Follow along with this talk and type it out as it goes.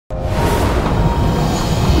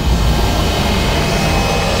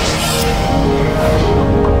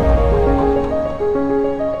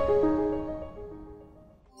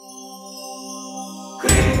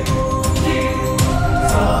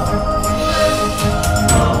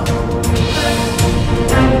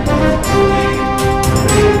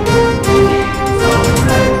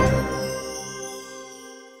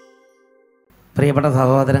പ്രിയപ്പെട്ട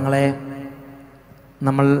സഹോദരങ്ങളെ,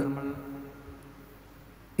 നമ്മൾ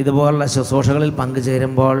ഇതുപോലുള്ള ശുശ്രൂഷകളിൽ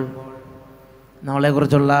പങ്കുചേരുമ്പോൾ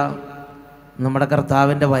നമ്മളെക്കുറിച്ചുള്ള നമ്മുടെ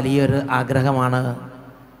കർത്താവിൻ്റെ വലിയൊരു ആഗ്രഹമാണ്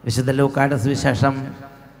വിശുദ്ധ ലൂക്കായുടെ സുവിശേഷം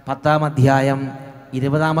 10-ാം അധ്യായം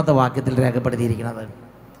 20-ാമത്തെ വാക്യത്തിൽ രേഖപ്പെടുത്തിയിരിക്കുന്നത്.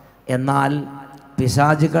 എന്നാൽ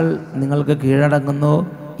പിശാചുകൾ നിങ്ങൾക്ക് കീഴടങ്ങുന്നു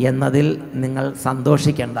എന്നതിൽ നിങ്ങൾ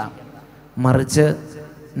സന്തോഷിക്കേണ്ട, മറിച്ച്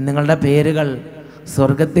നിങ്ങളുടെ പേരുകൾ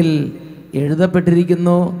സ്വർഗത്തിൽ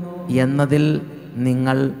എഴുതപ്പെട്ടിരിക്കുന്നു എന്നതിൽ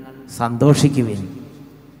നിങ്ങൾ സന്തോഷിക്കുവിൻ.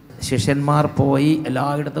 ശിഷ്യന്മാർ പോയി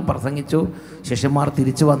എല്ലായിടത്തും പ്രസംഗിച്ചു. ശിഷ്യന്മാർ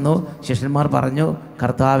തിരിച്ചു വന്നു. ശിഷ്യന്മാർ പറഞ്ഞു,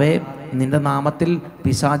 കർത്താവേ, നിൻ്റെ നാമത്തിൽ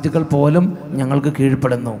പിശാചുകൾ പോലും ഞങ്ങൾക്ക്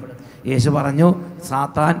കീഴ്പ്പെടുന്നു. യേശു പറഞ്ഞു,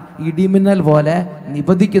 സാത്താൻ ഇടിമിന്നൽ പോലെ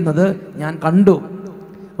നിബദിക്കുന്നത് ഞാൻ കണ്ടു.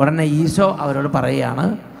 ഉടനെ ഈശോ അവരോട് പറയുകയാണ്,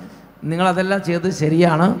 നിങ്ങളതെല്ലാം ചെയ്തത്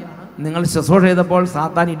ശരിയാണ്. നിങ്ങൾ ശുശ്രൂഷ ചെയ്തപ്പോൾ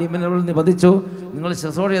സാത്താൻ ഇടിമിന്നലുകൾ നിബദിച്ചു. നിങ്ങൾ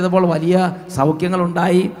ശുശ്രൂഷ ചെയ്തപ്പോൾ വലിയ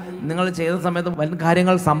സൗഖ്യങ്ങളുണ്ടായി. നിങ്ങൾ ചെയ്ത സമയത്ത് വൻ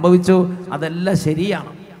കാര്യങ്ങൾ സംഭവിച്ചു. അതെല്ലാം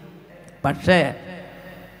ശരിയാണ്. പക്ഷേ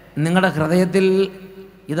നിങ്ങളുടെ ഹൃദയത്തിൽ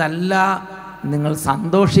ഇതല്ല നിങ്ങൾ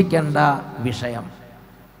സന്തോഷിക്കേണ്ട വിഷയം.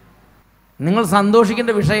 നിങ്ങൾ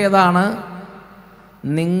സന്തോഷിക്കേണ്ട വിഷയം ഏതാണ്?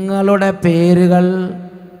 നിങ്ങളുടെ പേരുകൾ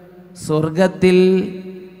സ്വർഗത്തിൽ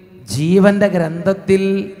ജീവൻ്റെ ഗ്രന്ഥത്തിൽ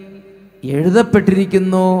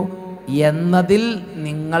എഴുതപ്പെട്ടിരിക്കുന്നു എന്നതിൽ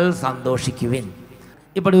നിങ്ങൾ സന്തോഷിക്കുവിൻ.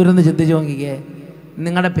 ഇപ്പോൾ ഇവരൊന്ന് ചിന്തിച്ചു നോക്കിക്കേ,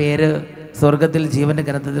 നിങ്ങളുടെ പേര് സ്വർഗത്തിൽ ജീവൻ്റെ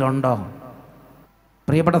ഗ്രന്ഥത്തിലുണ്ടോ?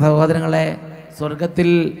 പ്രിയപ്പെട്ട സഹോദരങ്ങളെ, സ്വർഗത്തിൽ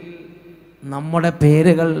നമ്മുടെ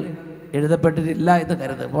പേരുകൾ എഴുതപ്പെട്ടിട്ടില്ല എന്ന്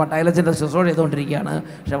കരുത്. ഇപ്പോൾ വട്ടായിലച്ചൻ്റെ ശുശ്രൂഷ ചെയ്തുകൊണ്ടിരിക്കുകയാണ്,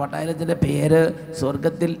 പക്ഷെ വട്ടായിലച്ചൻ്റെ പേര്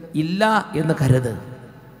സ്വർഗത്തിൽ ഇല്ല എന്ന് കരുത്.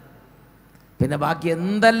 പിന്നെ ബാക്കി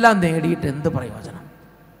എന്തെല്ലാം നേടിയിട്ട് എന്ത് പ്രയോജനം?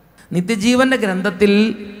 നിത്യജീവൻ്റെ ഗ്രന്ഥത്തിൽ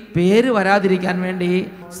പേര് വരാതിരിക്കാൻ വേണ്ടി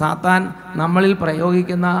സാത്താൻ നമ്മളിൽ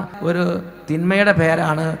പ്രയോഗിക്കുന്ന ഒരു തിന്മയുടെ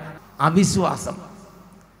പേരാണ് അവിശ്വാസം.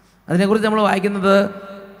 അതിനെക്കുറിച്ച് നമ്മൾ വായിക്കുന്നത്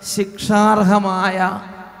ശിക്ഷാർഹമായ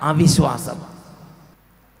അവിശ്വാസം.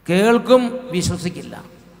 കേൾക്കും, വിശ്വസിക്കില്ല.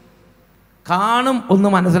 കാണും,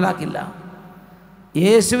 ഒന്നും മനസ്സിലാക്കില്ല.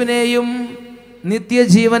 യേശുവിനെയും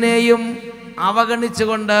നിത്യജീവനെയും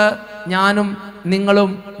അവഗണിച്ചുകൊണ്ട് ഞാനും നിങ്ങളും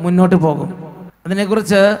മുന്നോട്ട് പോകും.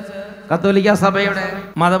 അതിനെക്കുറിച്ച് കത്തോലിക്ക സഭയുടെ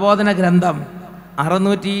മതബോധന ഗ്രന്ഥം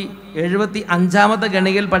 675-ാമത്തെ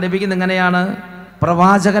ഗണികയിൽ പഠിപ്പിക്കുന്ന എങ്ങനെയാണ്: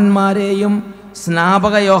 പ്രവാചകന്മാരെയും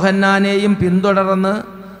സ്നാപക യോഹന്നാനെയും പിന്തുടർന്ന്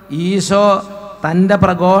ഈശോ തൻ്റെ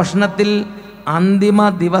പ്രഘോഷണത്തിൽ അന്തിമ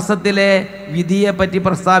ദിവസത്തിലെ വിധിയെപ്പറ്റി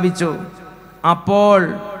പ്രസ്താവിച്ചു. അപ്പോൾ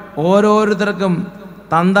ഓരോരുത്തർക്കും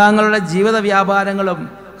തന്താങ്ങളുടെ ജീവിത വ്യാപാരങ്ങളും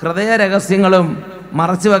ഹൃദയ രഹസ്യങ്ങളും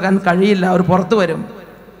മറച്ചു വെക്കാൻ കഴിയില്ല, അവർ പുറത്തു വരും.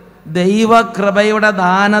 ദൈവകൃപയുടെ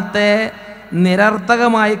ദാനത്തെ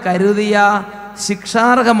നിരർത്ഥകമായി കരുതിയ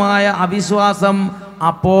ശിക്ഷാർഹമായ അവിശ്വാസം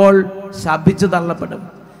അപ്പോൾ ശപിച്ചു തള്ളപ്പെടും.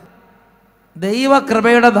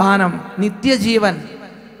 ദൈവകൃപയുടെ ദാനം നിത്യജീവൻ,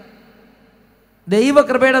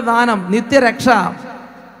 ദൈവകൃപയുടെ ദാനം നിത്യരക്ഷ,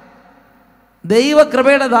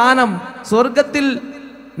 ദൈവകൃപയുടെ ദാനം സ്വർഗത്തിൽ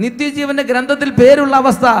നിത്യജീവന്റെ ഗ്രന്ഥത്തിൽ പേരുള്ള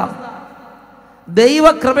അവസ്ഥ,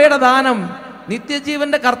 ദൈവകൃപയുടെ ദാനം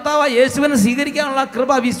നിത്യജീവന്റെ കർത്താവ് യേശുവിനെ സ്വീകരിക്കാനുള്ള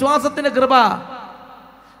കൃപ, വിശ്വാസത്തിന്റെ കൃപ.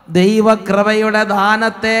 ദൈവകൃപയുടെ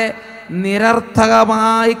ദാനത്തെ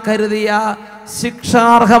നിരർത്ഥകമായി കരുതിയ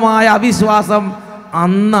ശിക്ഷാർഹമായ അവിശ്വാസം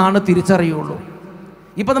അന്നാണ് തിരിച്ചറിയുള്ളൂ.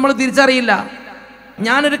 ഇപ്പം നമ്മൾ തിരിച്ചറിയില്ല.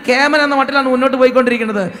 ഞാനൊരു കേമൻ എന്ന മട്ടിലാണ് മുന്നോട്ട്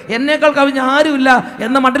പോയിക്കൊണ്ടിരിക്കുന്നത്. എന്നേക്കാൾ കവിഞ്ഞ ആരുമില്ല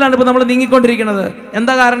എന്ന മട്ടിലാണ് ഇപ്പോൾ നമ്മൾ നീങ്ങിക്കൊണ്ടിരിക്കുന്നത്.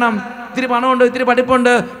 എന്താ കാരണം? ഇത്തിരി പണമുണ്ട്, ഇത്തിരി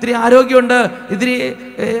പഠിപ്പുണ്ട്, ഇത്തിരി ആരോഗ്യമുണ്ട്, ഇത്തിരി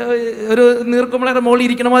ഒരു നീർക്കുമ്പളയുടെ മുകളിൽ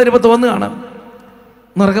ഇരിക്കണ മാതിരി ഇപ്പോൾ തോന്നുകയാണ്.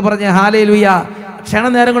 എന്നൊക്കെ പറഞ്ഞ് ഹല്ലേലൂയ,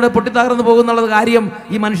 ക്ഷണനേരം കൊണ്ട് പൊട്ടിത്തകർന്നു പോകുന്നുള്ള കാര്യം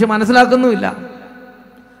ഈ മനുഷ്യൻ മനസ്സിലാക്കുന്നുമില്ല.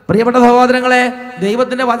 പ്രിയപ്പെട്ട സഹോദരങ്ങളെ,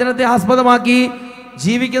 ദൈവത്തിൻ്റെ വചനത്തെ ആസ്പദമാക്കി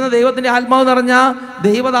ജീവിക്കുന്ന ദൈവത്തിൻ്റെ ആത്മാവ് നിറഞ്ഞ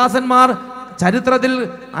ദൈവദാസന്മാർ ചരിത്രത്തിൽ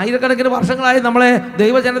ആയിരക്കണക്കിന് വർഷങ്ങളായി നമ്മളെ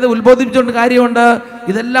ദൈവജനത്തെ ഉത്ബോധിപ്പിച്ചുകൊണ്ട് കാര്യമുണ്ട്.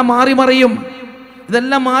 ഇതെല്ലാം മാറി മറിയും,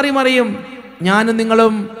 ഇതെല്ലാം മാറി മറിയും. ഞാനും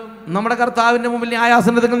നിങ്ങളും നമ്മുടെ കർത്താവിൻ്റെ മുമ്പിൽ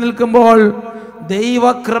ന്യായാസനത്തിൽ നിൽക്കുമ്പോൾ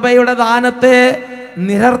ദൈവകൃപയുടെ ദാനത്തെ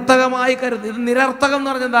നിരർത്ഥകമായി കരുതി. ഇത് നിരർത്ഥകം എന്ന്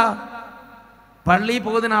പറഞ്ഞെന്താ? പള്ളിയിൽ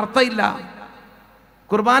പോകുന്നതിന് അർത്ഥമില്ല,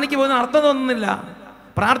 കുർബാനയ്ക്ക് പോകുന്നതിന് അർത്ഥം തോന്നുന്നില്ല,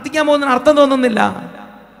 പ്രാർത്ഥിക്കാൻ പോകുന്നതിന് അർത്ഥം തോന്നുന്നില്ല,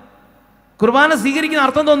 കുർബാന സ്വീകരിക്കുന്ന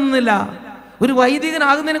അർത്ഥം തോന്നുന്നില്ല, ഒരു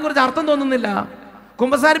വൈദികനാകുന്നതിനെ കുറിച്ച് അർത്ഥം തോന്നുന്നില്ല,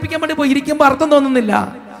 കുമ്പസാരിപ്പിക്കാൻ വേണ്ടി പോയി ഇരിക്കുമ്പോൾ അർത്ഥം തോന്നുന്നില്ല,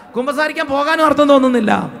 കുമ്പസാരിക്കാൻ പോകാനും അർത്ഥം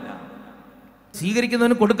തോന്നുന്നില്ല.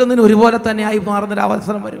 സ്വീകരിക്കുന്നതിനും കൊടുക്കുന്നതിനും ഒരുപോലെ തന്നെ ആയി മാറുന്നൊരു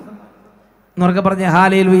അവസരം വരും എന്നൊക്കെ പറഞ്ഞ്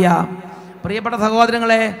ഹല്ലേലൂയ. പ്രിയപ്പെട്ട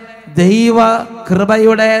സഹോദരങ്ങളെ, ദൈവ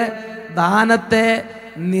കൃപയുടെ ദാനത്തെ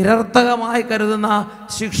നിരർത്ഥകമായി കരുതുന്ന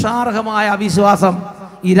ശിക്ഷാർഹമായ അവിശ്വാസം,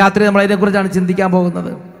 ഈ രാത്രി നമ്മൾ അതിനെക്കുറിച്ചാണ് ചിന്തിക്കാൻ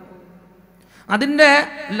പോകുന്നത്. അതിൻ്റെ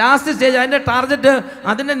ലാസ്റ്റ് സ്റ്റേജ്, അതിൻ്റെ ടാർഗറ്റ്,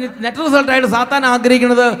 അതിൻ്റെ നെറ്റ് റിസൾട്ടായിട്ട് സാത്താൻ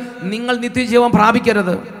ആഗ്രഹിക്കുന്നത് നിങ്ങൾ നിത്യജീവൻ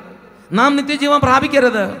പ്രാപിക്കരുത്, നാം നിത്യജീവൻ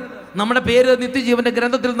പ്രാപിക്കരുത്, നമ്മുടെ പേര് നിത്യജീവൻ്റെ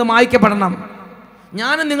ഗ്രന്ഥത്തിൽ നിന്ന് മായ്ക്കപ്പെടണം,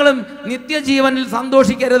 ഞാനും നിങ്ങളും നിത്യജീവനിൽ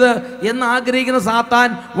സന്തോഷിക്കരുത് എന്ന് ആഗ്രഹിക്കുന്ന സാത്താൻ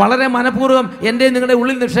വളരെ മനഃപൂർവ്വം എൻ്റെ നിങ്ങളുടെ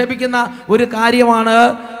ഉള്ളിൽ നിക്ഷേപിക്കുന്ന ഒരു കാര്യമാണ്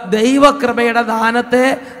ദൈവകൃപയുടെ ദാനത്തെ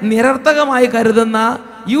നിരർത്ഥകമായി കരുതുന്ന,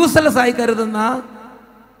 യൂസ്ലെസ് ആയി കരുതുന്ന,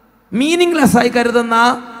 മീനിങ്ലെസ് ആയി കരുതുന്ന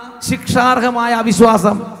ശിക്ഷാർഹമായ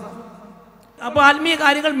അവിശ്വാസം. അപ്പോൾ ആത്മീയ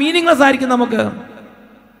കാര്യങ്ങൾ മീനിങ്ലെസ് ആയിരിക്കും നമുക്ക്.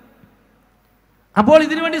 അപ്പോൾ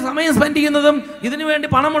ഇതിനുവേണ്ടി സമയം സ്പെൻഡ് ചെയ്യുന്നതും, ഇതിനുവേണ്ടി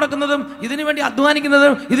പണം മുടക്കുന്നതും, ഇതിനുവേണ്ടി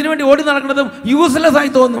അധ്വാനിക്കുന്നതും, ഇതിനുവേണ്ടി ഓടി നടക്കുന്നതും യൂസ്ലെസ് ആയി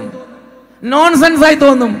തോന്നും, നോൺസെൻസ് ആയി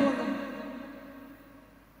തോന്നും.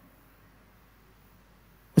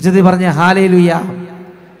 ഉച്ചത്തിൽ പറഞ്ഞ ഹാലേലുയ്യ,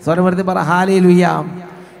 സ്വരവർത്തി പറ ഹാലേലുയ്യ.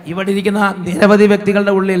 ഇവിടെ ഇരിക്കുന്ന നിരവധി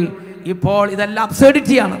വ്യക്തികളുടെ ഉള്ളിൽ ഇപ്പോൾ ഇതെല്ലാം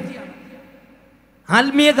അബ്സേർഡിറ്റിയാണ്.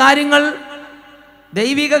 ആത്മീയ കാര്യങ്ങൾ,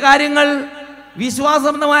 ദൈവിക കാര്യങ്ങൾ,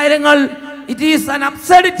 വിശ്വാസമായ കാര്യങ്ങൾ, it is an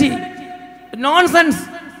absurdity, nonsense,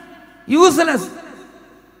 useless.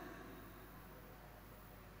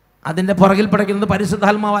 അതിൻ്റെ പുറകിൽ പിടയ്ക്കുന്നത്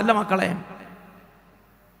പരിശുദ്ധാത്മാവല്ല മക്കളെ.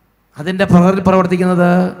 അതിൻ്റെ പുറകിൽ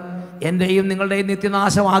പ്രവർത്തിക്കുന്നത് എൻ്റെയും നിങ്ങളുടെയും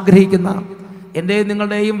നിത്യനാശം ആഗ്രഹിക്കുന്ന, എൻ്റെയും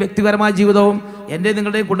നിങ്ങളുടെയും വ്യക്തിപരമായ ജീവിതവും എൻ്റെയും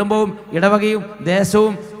നിങ്ങളുടെയും കുടുംബവും ഇടവകയും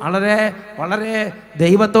ദേശവും വളരെ വളരെ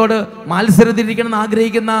ദൈവത്തോട് മത്സരത്തിരിക്കണമെന്ന്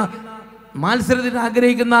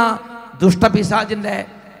ആഗ്രഹിക്കുന്ന ദുഷ്ടപിശാചിൻ്റെ,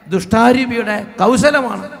 ദുഷ്ടാരൂപിയുടെ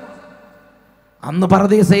കൗശലമാണ്. അന്ന്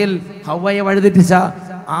പറുദീസയിൽ ഹവ്വയെ വഴിതെറ്റിച്ച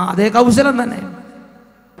അതേ കൗശലം തന്നെ.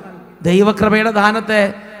 ദൈവകൃപയുടെ ദാനത്തെ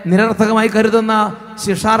നിരർത്ഥകമായി കരുതുന്ന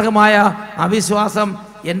ശിക്ഷാർഹമായ അവിശ്വാസം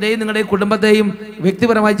എൻ്റെയും നിങ്ങളുടെയും കുടുംബത്തെയും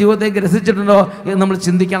വ്യക്തിപരമായ ജീവിതത്തെയും ഗ്രസിച്ചിട്ടുണ്ടോ എന്ന് നമ്മൾ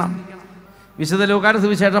ചിന്തിക്കണം. വിശുദ്ധ ലൂക്കായുടെ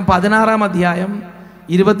സുവിശേഷം 16-ാം അധ്യായം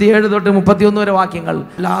 27 തൊട്ട് 31 വരെ വാക്യങ്ങൾ.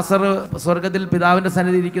 ലാസർ സ്വർഗത്തിൽ പിതാവിൻ്റെ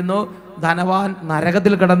സന്നിധി ഇരിക്കുന്നു, ധനവാൻ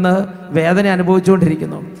നരകത്തിൽ കിടന്ന് വേദന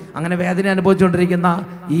അനുഭവിച്ചുകൊണ്ടിരിക്കുന്നു. അങ്ങനെ വേദന അനുഭവിച്ചുകൊണ്ടിരിക്കുന്ന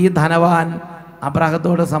ഈ ധനവാൻ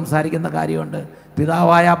അബ്രാഹത്തോട് സംസാരിക്കുന്ന കാര്യമുണ്ട്.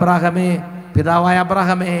 പിതാവായ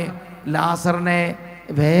അബ്രാഹമേ, ലാസറിനെ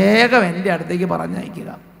വേഗം എൻ്റെ അടുത്തേക്ക് പറഞ്ഞയക്കുക.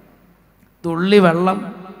 തുള്ളി വെള്ളം,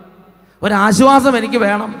 ഒരാശ്വാസം എനിക്ക്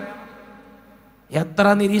വേണം. എത്ര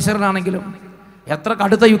നിരീശ്വരനാണെങ്കിലും, എത്ര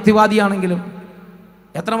കടുത്ത യുക്തിവാദിയാണെങ്കിലും,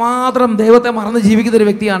 എത്രമാത്രം ദൈവത്തെ മറന്ന് ജീവിക്കുന്ന ഒരു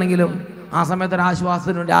വ്യക്തിയാണെങ്കിലും ആ സമയത്ത് ഒരു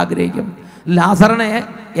ആശ്വാസത്തിന് വേണ്ടി ആഗ്രഹിക്കും. ലാസറിനെ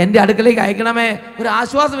എൻ്റെ അടുക്കലേക്ക് അയക്കണമേ, ഒരു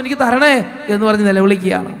ആശ്വാസം എനിക്ക് തരണേ എന്ന് പറഞ്ഞ്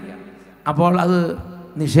നിലവിളിക്കുകയാണ്. അപ്പോൾ അത്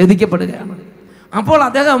നിഷേധിക്കപ്പെടുകയാണ്. അപ്പോൾ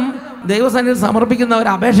അദ്ദേഹം ദൈവസന്നിധിയിൽ സമർപ്പിക്കുന്ന ഒരു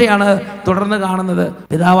അപേക്ഷയാണ് തുടർന്ന് കാണുന്നത്.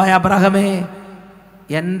 പിതാവായ അബ്രാഹമേ,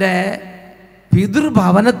 എൻ്റെ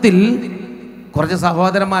പിതൃഭവനത്തിൽ കുറച്ച്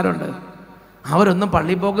സഹോദരന്മാരുണ്ട്. അവരൊന്നും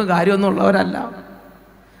പള്ളിപ്പോക്കും കാര്യമൊന്നും ഉള്ളവരല്ല,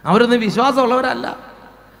 അവരൊന്നും വിശ്വാസമുള്ളവരല്ല.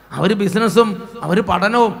 അവർ ബിസിനസ്സും, അവർ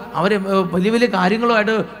പഠനവും, അവർ വലിയ വലിയ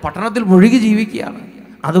കാര്യങ്ങളുമായിട്ട് പട്ടണത്തിൽ മുഴുകി ജീവിക്കുകയാണ്.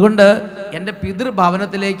 അതുകൊണ്ട് എൻ്റെ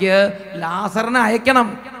പിതൃഭവനത്തിലേക്ക് ലാസറിനെ അയക്കണം.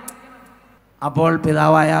 അപ്പോൾ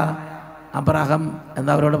പിതാവായ അബ്രാഹാം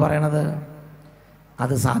എന്താ അവരോട് പറയണത്?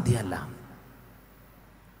 അത് സാധ്യമല്ല.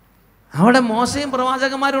 അവിടെ മോശയും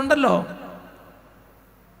പ്രവാചകന്മാരുണ്ടല്ലോ.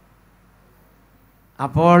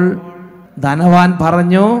 അപ്പോൾ ധനവാൻ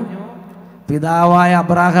പറഞ്ഞു, പിതാവായ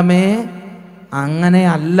അബ്രാഹാമേ,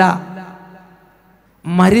 അങ്ങനെയല്ല.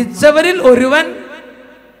 മരിച്ചവരിൽ ഒരുവൻ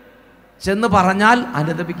ചെന്ന് പറഞ്ഞാൽ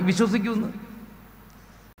അനുദപിക്കും, വിശ്വസിക്കുമെന്ന്.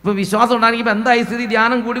 ഇപ്പൊ വിശ്വാസം ഉണ്ടാണെങ്കിൽ ഇപ്പൊ എന്തായി സ്ഥിതി?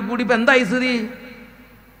 ധ്യാനം കൂടി ഇപ്പൊ എന്തായി സ്ഥിതി?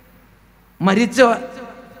 മരിച്ച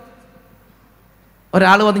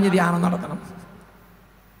ഒരാൾ വന്നിഞ്ഞ് ധ്യാനം നടത്തണം,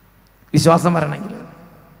 വിശ്വാസം വരണമെങ്കിൽ.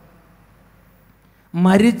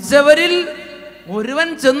 മരിച്ചവരിൽ ഒരുവൻ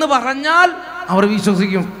ചെന്ന് പറഞ്ഞാൽ അവർ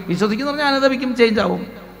വിശ്വസിക്കും. വിശ്വസിക്കും എന്ന് പറഞ്ഞാൽ അനുദപിക്കും, ചേഞ്ച് ആവും.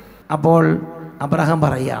 അപ്പോൾ അബ്രാഹാം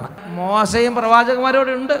പറയുകയാണ്, മോശയും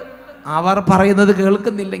പ്രവാചകന്മാരോടുണ്ട്, അവർ പറയുന്നത്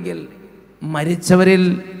കേൾക്കുന്നില്ലെങ്കിൽ മരിച്ചവരിൽ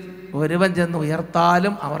ഒരുവൻ ചെന്ന്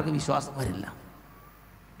ഉയർത്താലും അവർക്ക് വിശ്വാസം വരില്ല.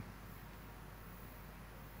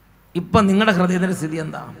 ഇപ്പം നിങ്ങളുടെ ഹൃദയത്തിൻ്റെ സ്ഥിതി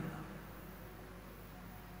എന്താ?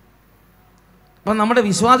 ഇപ്പം നമ്മുടെ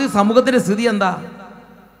വിശ്വാസി സമൂഹത്തിൻ്റെ സ്ഥിതി എന്താ?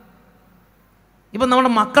 ഇപ്പം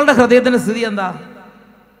നമ്മുടെ മക്കളുടെ ഹൃദയത്തിൻ്റെ സ്ഥിതി എന്താ?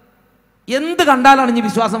 എന്ത് കണ്ടാലാണ് ഇനി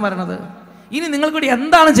വിശ്വാസം വരണത്? ഇനി നിങ്ങൾക്ക് വേണ്ടി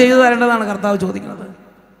എന്താണ് ചെയ്തു തരേണ്ടതാണ് കർത്താവ് ചോദിക്കുന്നത്.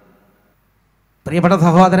 പ്രിയപ്പെട്ട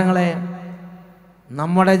സഹോദരങ്ങളെ,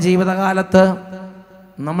 നമ്മുടെ ജീവിതകാലത്ത്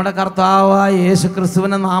നമ്മുടെ കർത്താവായ യേശു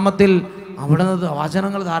ക്രിസ്തുവിൻ്റെ നാമത്തിൽ അവിടുന്ന്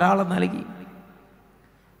വചനങ്ങൾ ധാരാളം നൽകി.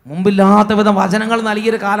 മുമ്പില്ലാത്ത വിധം വചനങ്ങൾ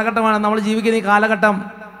നൽകിയൊരു കാലഘട്ടമാണ് നമ്മൾ ജീവിക്കുന്ന ഈ കാലഘട്ടം.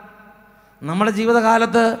 നമ്മുടെ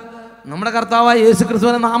ജീവിതകാലത്ത് നമ്മുടെ കർത്താവായ യേശു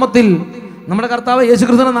ക്രിസ്തുവിൻ്റെ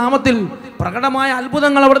നാമത്തിൽ പ്രകടമായ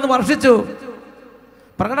അത്ഭുതങ്ങൾ അവിടുന്ന് വർഷിച്ചു,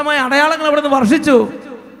 പ്രകടമായ അടയാളങ്ങൾ അവിടുന്ന് വർഷിച്ചു.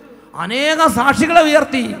 അനേക സാക്ഷികളെ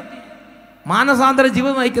ഉയർത്തി, മാനസാന്തര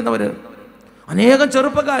ജീവിതം നയിക്കുന്നവർ, അനേകം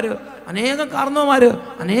ചെറുപ്പക്കാർ, അനേകം കാർന്നവന്മാർ,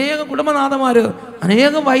 അനേകം കുടുംബനാഥന്മാർ,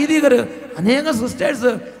 അനേകം വൈദികർ, അനേകം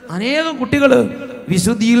സിസ്റ്റേഴ്സ്, അനേകം കുട്ടികൾ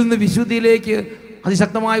വിശുദ്ധിയിൽ നിന്ന് വിശുദ്ധിയിലേക്ക്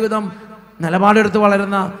അതിശക്തമായ വിധം നിലപാടെടുത്ത്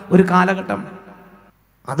വളരുന്ന ഒരു കാലഘട്ടം.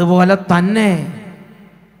 അതുപോലെ തന്നെ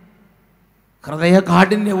ഹൃദയ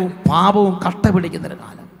കാഠിന്യവും പാപവും കട്ട പിടിക്കുന്നൊരു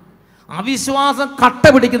കാലം, അവിശ്വാസം കട്ട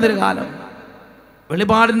പിടിക്കുന്നൊരു കാലം.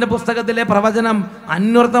 വെളിപാടിൻ്റെ പുസ്തകത്തിലെ പ്രവചനം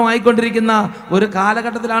അന്വർത്ഥമായിക്കൊണ്ടിരിക്കുന്ന ഒരു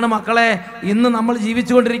കാലഘട്ടത്തിലാണ് മക്കളെ ഇന്ന് നമ്മൾ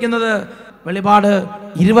ജീവിച്ചുകൊണ്ടിരിക്കുന്നത്. വെളിപാട്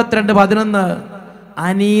 22:11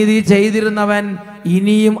 അനീതി ചെയ്തിരുന്നവൻ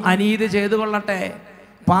ഇനിയും അനീതി ചെയ്തു കൊള്ളട്ടെ,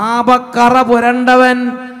 പാപക്കറ പുരണ്ടവൻ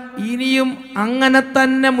ഇനിയും അങ്ങനെ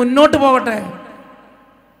തന്നെ മുന്നോട്ട് പോകട്ടെ,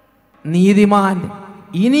 നീതിമാൻ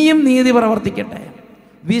ഇനിയും നീതി പ്രവർത്തിക്കട്ടെ,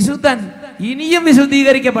 വിശുദ്ധൻ ഇനിയും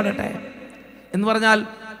വിശുദ്ധീകരിക്കപ്പെടട്ടെ എന്ന് പറഞ്ഞാൽ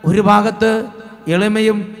ഒരു ഭാഗത്ത്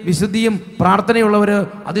എളിമയും വിശുദ്ധിയും പ്രാർത്ഥനയുള്ളവർ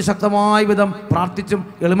അതിശക്തമായ വിധം പ്രാർത്ഥിച്ചും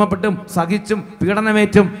എളിമപ്പെട്ടും സഹിച്ചും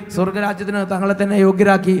പീഡനമേറ്റും സ്വർഗരാജ്യത്തിന് തങ്ങളെ തന്നെ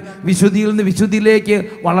യോഗ്യരാക്കി വിശുദ്ധിയിൽ നിന്ന് വിശുദ്ധിയിലേക്ക്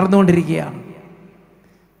വളർന്നുകൊണ്ടിരിക്കുകയാണ്.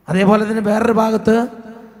 അതേപോലെ തന്നെ വേറൊരു ഭാഗത്ത്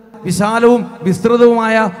വിശാലവും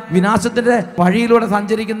വിസ്തൃതവുമായ വിനാശത്തിൻ്റെ വഴിയിലൂടെ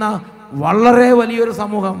സഞ്ചരിക്കുന്ന വളരെ വലിയൊരു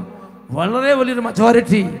സമൂഹം, വളരെ വലിയൊരു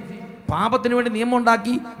മജോറിറ്റി പാപത്തിന് വേണ്ടി നിയമം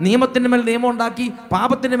ഉണ്ടാക്കി, നിയമത്തിൻ്റെ മേൽ നിയമം ഉണ്ടാക്കി,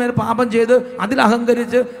 പാപത്തിൻ്റെ മേൽ പാപം ചെയ്ത് അതിൽ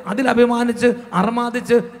അഹങ്കരിച്ച് അതിൽ അഭിമാനിച്ച്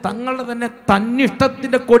അർമാദിച്ച് തങ്ങളുടെ തന്നെ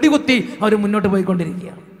തന്നിഷ്ടത്തിൻ്റെ കൊടികുത്തി അവർ മുന്നോട്ട്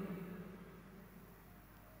പോയിക്കൊണ്ടിരിക്കുകയാണ്.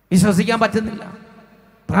 വിശ്വസിക്കാൻ പറ്റുന്നില്ല,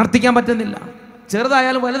 പ്രാർത്ഥിക്കാൻ പറ്റുന്നില്ല.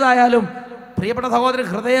 ചെറുതായാലും വലുതായാലും പ്രിയപ്പെട്ട സഹോദരൻ,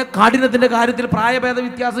 ഹൃദയ കാഠിന്യത്തിൻ്റെ കാര്യത്തിൽ പ്രായഭേദ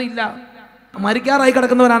വ്യത്യാസം ഇല്ല. മരിക്കാറായി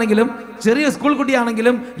കിടക്കുന്നവരാണെങ്കിലും ചെറിയ സ്കൂൾ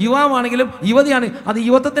കുട്ടിയാണെങ്കിലും യുവാവാണെങ്കിലും യുവതിയാണ്, അത്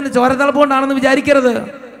യുവത്വത്തിൻ്റെ ചോരത്തിളപ്പ് കൊണ്ടാണെന്ന് വിചാരിക്കരുത്.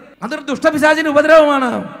 അതൊരു ദുഷ്ടപിശാചിന്റെ ഉപദ്രവമാണ്.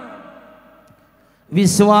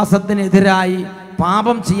 വിശ്വാസത്തിനെതിരായി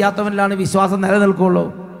പാപം ചെയ്യാത്തവനിലാണ് വിശ്വാസം നിലനിൽക്കുള്ളൂ.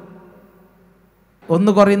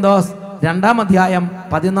 1 കൊറിന്തോസ് 2-ാം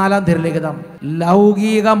 14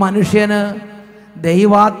 ലൗകിക മനുഷ്യന്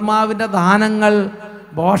ദൈവാത്മാവിൻ്റെ ദാനങ്ങൾ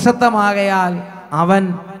ഭോഷത്വമാകയാൽ അവൻ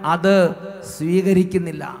അത്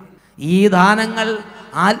സ്വീകരിക്കുന്നില്ല. ഈ ദാനങ്ങൾ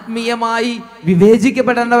ആത്മീയമായി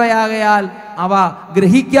വിവേചിക്കപ്പെടേണ്ടവയാകയാൽ അവ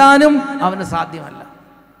ഗ്രഹിക്കാനും അവന് സാധ്യമല്ല,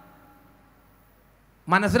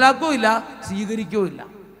 മനസ്സിലാക്കുകയില്ല, സ്വീകരിക്കുകയില്ല.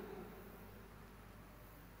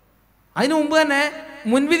 അതിനു മുമ്പ് തന്നെ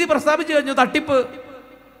മുൻവിധി പ്രസ്താവിച്ചു കഴിഞ്ഞു. തട്ടിപ്പ്.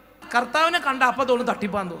 കർത്താവിനെ കണ്ട അപ്പം തോന്നുന്നു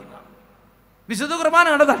തട്ടിപ്പാന്ന് തോന്നുക, വിശുദ്ധ കുർബാന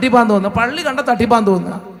കണ്ട തട്ടിപ്പാന്ന് തോന്നുക, പള്ളി കണ്ട തട്ടിപ്പാന്ന്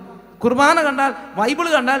തോന്നുക, കുർബാന കണ്ടാൽ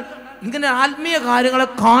ബൈബിള് കണ്ടാൽ ഇങ്ങനെ ആത്മീയ കാര്യങ്ങളെ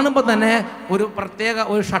കാണുമ്പോൾ തന്നെ ഒരു പ്രത്യേക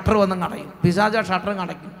ഒരു ഷട്ടർ വന്ന് കടയും. പിശാച ഷട്ടർ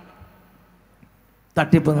കടയ്ക്കും.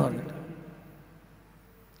 തട്ടിപ്പ് എന്ന് പറഞ്ഞിട്ട്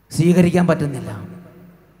സ്വീകരിക്കാൻ പറ്റുന്നില്ല.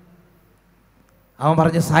 അവൻ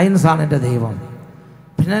പറഞ്ഞ് സയൻസാണ് എൻ്റെ ദൈവം.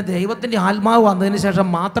 പിന്നെ ദൈവത്തിൻ്റെ ആത്മാവ് വന്നതിന് ശേഷം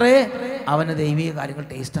മാത്രമേ അവന് ദൈവിക കാര്യങ്ങൾ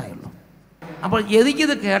ടേസ്റ്റായുള്ളൂ. അപ്പോൾ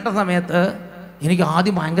എനിക്കിത് കേട്ട സമയത്ത് എനിക്ക്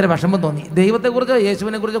ആദ്യം ഭയങ്കര വിഷമം തോന്നി. ദൈവത്തെക്കുറിച്ചോ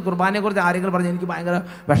യേശുവിനെക്കുറിച്ചോ കുർബാനയെക്കുറിച്ചോ ആരെങ്കിലും പറഞ്ഞ് എനിക്ക് ഭയങ്കര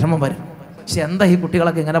വിഷമം വരും. പക്ഷെ എന്താ ഈ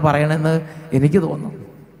കുട്ടികളൊക്കെ ഇങ്ങനെ പറയണമെന്ന് എനിക്ക് തോന്നും.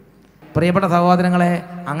 പ്രിയപ്പെട്ട സഹോദരങ്ങളെ,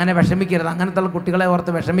 അങ്ങനെ വിഷമിക്കരുത്. അങ്ങനത്തെ കുട്ടികളെ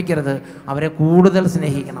ഓർത്ത് വിഷമിക്കരുത്. അവരെ കൂടുതൽ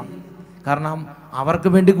സ്നേഹിക്കണം. കാരണം അവർക്ക്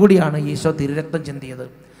വേണ്ടി കൂടിയാണ് ഈശോ തിരുരക്തം ചിന്തിയത്.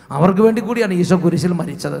 അവർക്ക് വേണ്ടി കൂടിയാണ് ഈശോ കുരിശിൽ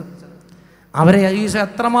മരിച്ചത്. അവരെ ഈശോ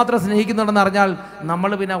എത്രമാത്രം സ്നേഹിക്കുന്നുണ്ടെന്ന് അറിഞ്ഞാൽ നമ്മൾ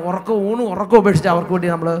പിന്നെ ഉറക്കം ഉപേക്ഷിച്ച് അവർക്ക് വേണ്ടി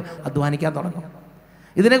നമ്മൾ അധ്വാനിക്കാൻ തുടങ്ങും.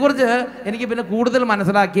 ഇതിനെക്കുറിച്ച് എനിക്ക് പിന്നെ കൂടുതൽ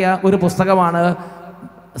മനസ്സിലാക്കിയ ഒരു പുസ്തകമാണ്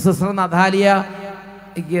സിസ്റ്റർ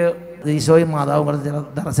നഥാലിയയ്ക്ക് ഈശോയും മാതാവും കുറച്ച് ചില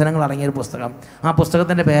ദർശനങ്ങൾ അടങ്ങിയൊരു പുസ്തകം. ആ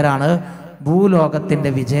പുസ്തകത്തിൻ്റെ പേരാണ് ഭൂലോകത്തിൻ്റെ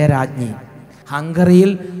വിജയരാജ്ഞി.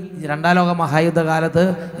 ഹംഗറിയിൽ 2ാം ലോക മഹായുദ്ധകാലത്ത്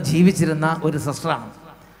ജീവിച്ചിരുന്ന ഒരു സിസ്റ്ററാണ്.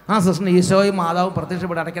 ആ സിസ്റ്ററിന് ഈശോയും മാതാവും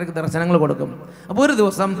പ്രത്യക്ഷപ്പെട്ട് ഇടയ്ക്കിടയ്ക്ക് ദർശനങ്ങൾ കൊടുക്കും. അപ്പോൾ ഒരു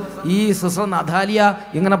ദിവസം ഈ സിസ്റ്റർ നഥാലിയ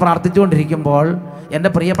ഇങ്ങനെ പ്രാർത്ഥിച്ചുകൊണ്ടിരിക്കുമ്പോൾ, എൻ്റെ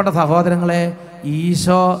പ്രിയപ്പെട്ട സഹോദരങ്ങളെ,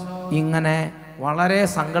 ഈശോ ഇങ്ങനെ വളരെ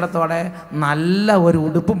സങ്കടത്തോടെ നല്ല ഒരു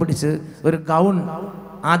ഉടുപ്പും പിടിച്ച് ഒരു ഗൗൺ,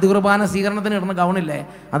 ആദ്യ കുർബാന സ്വീകരണത്തിന് ഇടുന്ന ഗൗണില്ലേ,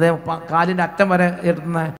 അതേ കാലിൻ്റെ അറ്റം വരെ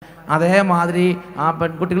ഇടുന്ന അതേമാതിരി ആ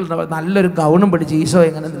പെൺകുട്ടികൾ നല്ലൊരു ഗൗണും പിടിച്ച് ഈശോ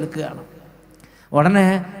ഇങ്ങനെ നിൽക്കുകയാണ്. ഉടനെ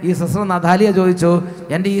ഈ സിസ്റ്റർ നഥാലിയ ചോദിച്ചു,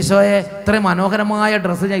 എൻ്റെ ഈശോയെ ഇത്രയും മനോഹരമായ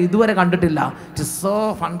ഡ്രസ്സ് ഞാൻ ഇതുവരെ കണ്ടിട്ടില്ല. It is so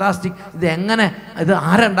fantastic. ഇത് എങ്ങനെ, ഇത്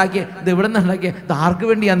ആരുണ്ടാക്കിയത്, ഇത് എവിടെ നിന്ന് ഉണ്ടാക്കിയത്, ഇത് ആർക്ക്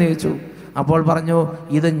വേണ്ടിയാന്ന് ചോദിച്ചു. അപ്പോൾ പറഞ്ഞു,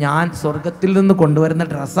 ഇത് ഞാൻ സ്വർഗത്തിൽ നിന്ന് കൊണ്ടുവരുന്ന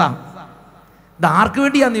ഡ്രസ്സാണ്. ഇത് ആർക്ക്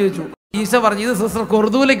വേണ്ടിയാന്ന് ചോദിച്ചു. ഈശോ പറഞ്ഞു, ഇത് സിസ്റ്റർ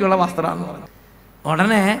കൊർദൂലയ്ക്കുള്ള വസ്ത്രമാണെന്ന് പറഞ്ഞു.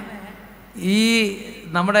 ഉടനെ ഈ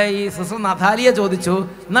നമ്മുടെ ഈ സിസ്റ്റർ നഥാലിയ ചോദിച്ചു,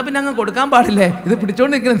 എന്നാൽ പിന്നെ അങ്ങ് കൊടുക്കാൻ പാടില്ലേ, ഇത്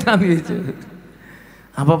പിടിച്ചോണ്ട് നിൽക്കുന്നതാന്ന് ചോദിച്ചു.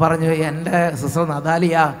 അപ്പോൾ പറഞ്ഞു, എൻ്റെ സിസ്റ്റർ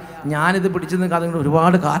നഥാലിയ, ഞാനിത് പിടിച്ചു നിൽക്കാതെ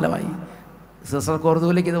ഒരുപാട് കാലമായി. സിസ്റ്റർ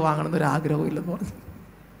കൊർദൂലയ്ക്ക് ഇത് വാങ്ങണമെന്നൊരു ആഗ്രഹവും ഇല്ലെന്ന് പറഞ്ഞു.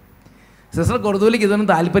 സിസ്റ്റർ കൊർദൂലയ്ക്ക് ഇതൊന്നും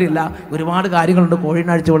താല്പര്യമില്ല. ഒരുപാട് കാര്യങ്ങളുണ്ട്,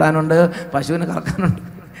 കോഴീനെ അഴിച്ചു വിടാനുണ്ട്, പശുവിനെ കറക്കാനുണ്ട്.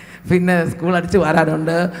 പിന്നെ സ്കൂൾ അടിച്ച്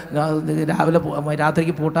വരാനുണ്ട്, രാവിലെ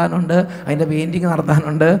രാത്രിക്ക് പൂട്ടാനുണ്ട്, അതിൻ്റെ പെയിൻറ്റിങ്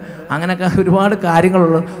നടത്താനുണ്ട്, അങ്ങനെയൊക്കെ ഒരുപാട്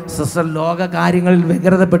കാര്യങ്ങളുള്ളൂ. സിസ്റ്റർ ലോക കാര്യങ്ങളിൽ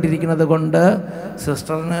വ്യഗ്രതപ്പെട്ടിരിക്കുന്നത് കൊണ്ട്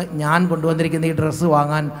സിസ്റ്ററിന് ഞാൻ കൊണ്ടുവന്നിരിക്കുന്ന ഈ ഡ്രസ്സ്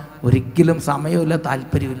വാങ്ങാൻ ഒരിക്കലും സമയമില്ല,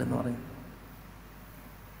 താല്പര്യമില്ലെന്ന് പറഞ്ഞു.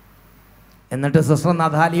 എന്നിട്ട് സിസ്റ്റർ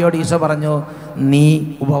നഥാലിയോട് ഈശോ പറഞ്ഞു, നീ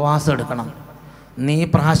ഉപവാസം എടുക്കണം, നീ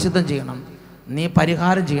പ്രായശ്ചിത്തം ചെയ്യണം, നീ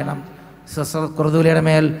പരിഹാരം ചെയ്യണം. സിസ്റ്റർ കുറുദൂലയുടെ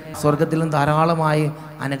മേൽ സ്വർഗത്തിൽ നിന്ന് ധാരാളമായി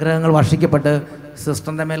അനുഗ്രഹങ്ങൾ വർഷിക്കപ്പെട്ട്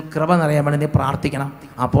സിസ്റ്ററിൻ്റെ മേൽ കൃപ നിറയാൻ വേണ്ടി നീ പ്രാർത്ഥിക്കണം.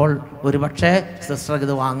 അപ്പോൾ ഒരുപക്ഷെ സിസ്റ്റർക്ക്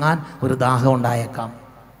ഇത് വാങ്ങാൻ ഒരു ദാഹം ഉണ്ടായേക്കാം.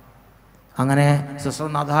 അങ്ങനെ സിസ്റ്റർ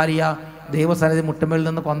നഥാലിയ ദൈവസന്നിധി മുട്ടുമേൽ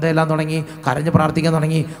നിന്ന് കൊന്തയെല്ലാം തുടങ്ങി, കരഞ്ഞ് പ്രാർത്ഥിക്കാൻ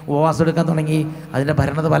തുടങ്ങി, ഉപവാസം എടുക്കാൻ തുടങ്ങി. അതിൻ്റെ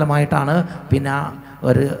പരിണത ഫലമായിട്ടാണ് പിന്നെ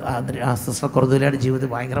ഒരു സിസ്റ്റർ കുറുദൂലയുടെ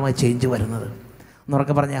ജീവിതത്തിൽ ഭയങ്കരമായി ചേഞ്ച് വരുന്നത്.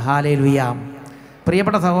 എന്നുറക്കെ പറഞ്ഞ് ഹല്ലേലൂയ.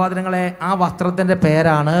 പ്രിയപ്പെട്ട സഹോദരങ്ങളെ, ആ വസ്ത്രത്തിൻ്റെ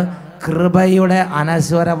പേരാണ് കൃപയുടെ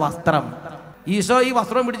അനശ്വര വസ്ത്രം. ഈശോ ഈ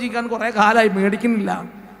വസ്ത്രം പിടിച്ചിരിക്കാൻ കുറേ കാലമായി മേടിക്കുന്നില്ല.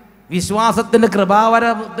 വിശ്വാസത്തിൻ്റെ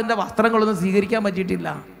കൃപാവരത്തിൻ്റെ വസ്ത്രങ്ങളൊന്നും സ്വീകരിക്കാൻ പറ്റിയിട്ടില്ല.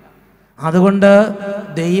 അതുകൊണ്ട്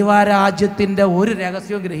ദൈവരാജ്യത്തിൻ്റെ ഒരു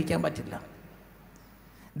രഹസ്യവും ഗ്രഹിക്കാൻ പറ്റില്ല.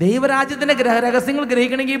 ദൈവരാജ്യത്തിൻ്റെ രഹസ്യങ്ങൾ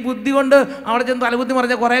ഗ്രഹിക്കണമെങ്കിൽ ബുദ്ധി കൊണ്ട് അവിടെ ചെന്ന് തലകുത്തി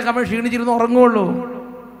മറിഞ്ഞ കുറേ സമയം ക്ഷീണിച്ചിരുന്ന് ഉറങ്ങുള്ളൂ.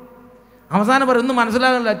 അവസാനം പറയും ഒന്നും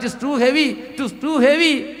മനസ്സിലാകില്ല, it is too heavy, it is too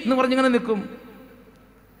heavy എന്ന് പറഞ്ഞിങ്ങനെ നിൽക്കും.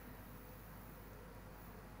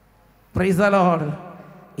 Praise the Lord.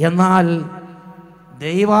 എന്നാൽ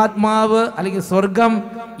ദൈവാത്മാവ് അല്ലെങ്കിൽ സ്വർഗം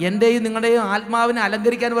എൻ്റെയും നിങ്ങളുടെയും ആത്മാവിനെ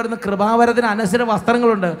അലങ്കരിക്കാൻ വരുന്ന കൃപാവരത്തിന് അനശ്വര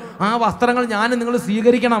വസ്ത്രങ്ങളുണ്ട്. ആ വസ്ത്രങ്ങൾ ഞാനും നിങ്ങൾ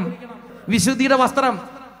സ്വീകരിക്കണം. വിശുദ്ധിയുടെ വസ്ത്രം,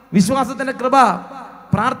 വിശ്വാസത്തിൻ്റെ കൃപ,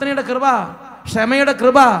 പ്രാർത്ഥനയുടെ കൃപ, ക്ഷമയുടെ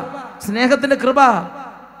കൃപ, സ്നേഹത്തിൻ്റെ കൃപ,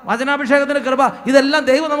 വചനാഭിഷേകത്തിൻ്റെ കൃപ, ഇതെല്ലാം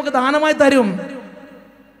ദൈവം നമുക്ക് ദാനമായി തരും.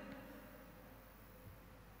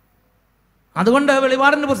 അതുകൊണ്ട്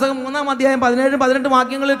വെളിപാടിൻ്റെ പുസ്തകം 3-ാം അധ്യായം 17-18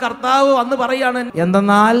 വാക്യങ്ങളിൽ കർത്താവ് വന്ന് പറയാണ്,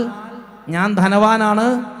 എന്തെന്നാൽ ഞാൻ ധനവാനാണ്,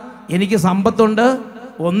 എനിക്ക് സമ്പത്തുണ്ട്,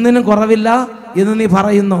 ഒന്നിനും കുറവില്ല എന്ന് നീ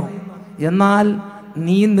പറയുന്നു. എന്നാൽ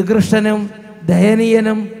നീ നികൃഷ്ടനും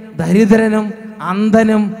ദയനീയനും ദരിദ്രനും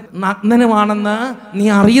അന്ധനും നഗ്നനുമാണെന്ന് നീ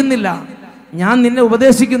അറിയുന്നില്ല. ഞാൻ നിന്നെ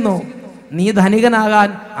ഉപദേശിക്കുന്നു, നീ ധനികനാകാൻ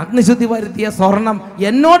അഗ്നിശുദ്ധി വരുത്തിയ സ്വർണം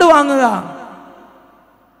എന്നോട് വാങ്ങുക.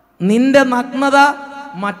 നിന്റെ നഗ്നത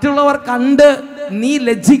മറ്റുള്ളവർ കണ്ട് നീ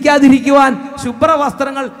ലജ്ജിക്കാതിരിക്കുവാൻ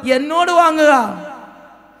ശുഭ്രവസ്ത്രങ്ങൾ എന്നോട് വാങ്ങുക.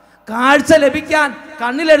 കാഴ്ച ലഭിക്കാൻ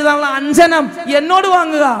കണ്ണിലെഴുതാനുള്ള അഞ്ജനം എന്നോട്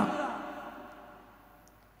വാങ്ങുക.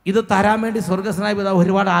 ഇത് തരാൻ വേണ്ടി സ്വർഗസ്നായ പിതാവ്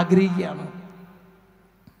ഒരുപാട് ആഗ്രഹിക്കുകയാണ്.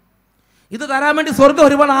 ഇത് തരാൻ വേണ്ടി സ്വർഗം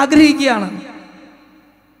ഒരുപാട് ആഗ്രഹിക്കുകയാണ്.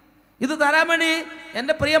 ഇത് തരാൻ വേണ്ടി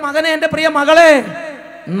എൻ്റെ പ്രിയ മകനെ, എൻ്റെ പ്രിയ മകളെ,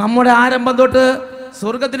 നമ്മുടെ ആരംഭം തൊട്ട്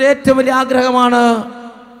സ്വർഗത്തിൻ്റെ ഏറ്റവും വലിയ ആഗ്രഹമാണ്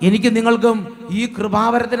എനിക്ക് നിങ്ങൾക്കും ഈ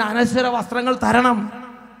കൃപാവരത്തിന് അനശ്വര വസ്ത്രങ്ങൾ തരണം.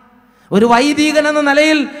 ഒരു വൈദികൻ എന്ന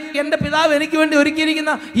നിലയിൽ എൻ്റെ പിതാവ് എനിക്ക് വേണ്ടി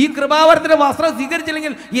ഒരുക്കിയിരിക്കുന്ന ഈ കൃപാവരത്തിന്റെ വസ്ത്രം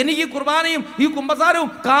സ്വീകരിച്ചില്ലെങ്കിൽ എനിക്ക് കുർബാനയും ഈ കുമ്പസാരവും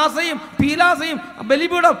കാസയും പീലാസയും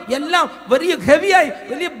ബലിപീഠം എല്ലാം വലിയ ഹെവിയായി,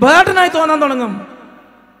 വലിയ ബേർഡനായി തോന്നാൻ തുടങ്ങും.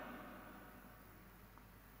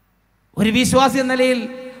 ഒരു വിശ്വാസി എന്ന നിലയിൽ,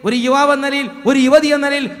 ഒരു യുവാവ് എന്ന നിലയിൽ, ഒരു യുവതി എന്ന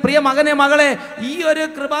നിലയിൽ, പ്രിയ മകനെ മകളെ, ഈ ഒരു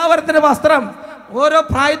കൃപാവരത്തിന്റെ വസ്ത്രം, ഓരോ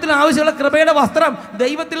പ്രായത്തിനും ആവശ്യമുള്ള കൃപയുടെ വസ്ത്രം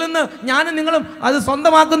ദൈവത്തിൽ നിന്ന് ഞാനും നിങ്ങളും അത്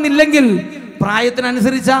സ്വന്തമാക്കുന്നില്ലെങ്കിൽ,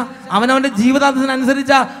 പ്രായത്തിനനുസരിച്ച അവനവൻ്റെ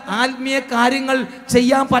ജീവിതത്തിനനുസരിച്ച ആത്മീയ കാര്യങ്ങൾ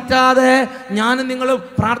ചെയ്യാൻ പറ്റാതെ ഞാനും നിങ്ങളും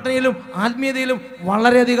പ്രാർത്ഥനയിലും ആത്മീയതയിലും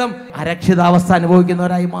വളരെയധികം അരക്ഷിതാവസ്ഥ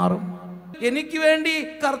അനുഭവിക്കുന്നവരായി മാറും. എനിക്ക് വേണ്ടി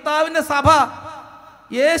കർത്താവിൻ്റെ സഭ,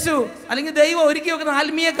 യേശു അല്ലെങ്കിൽ ദൈവം ഒരുക്കി വെക്കുന്ന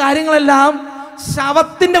ആത്മീയ കാര്യങ്ങളെല്ലാം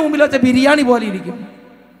ശവത്തിൻ്റെ മുമ്പിൽ വെച്ച ബിരിയാണി പോലെ ഇരിക്കും.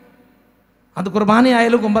 അത്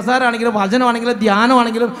കുർബാനയായാലും കുമ്പസാരാണെങ്കിലും വചനമാണെങ്കിലും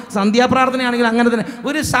ധ്യാനമാണെങ്കിലും സന്ധ്യാപ്രാർത്ഥനയാണെങ്കിലും അങ്ങനെ തന്നെ.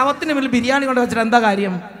 ഒരു ശവത്തിന് മുന്നിൽ ബിരിയാണി കൊണ്ട് വെച്ചിട്ട് എന്താ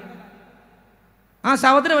കാര്യം? ആ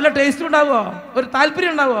ശവത്തിന് വല്ല ടേസ്റ്റ് ഉണ്ടാവുമോ? ഒരു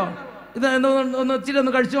താല്പര്യം ഉണ്ടാവുമോ? ഇത് ഒന്ന് ഇച്ചിരി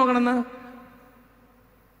ഒന്ന് കഴിച്ചു നോക്കണമെന്ന്,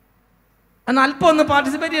 അന്ന് അല്പം ഒന്ന്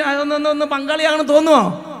പാർട്ടിസിപ്പേറ്റ് ഒന്ന് പങ്കാളിയാകണം തോന്നുമോ?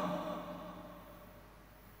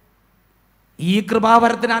 ഈ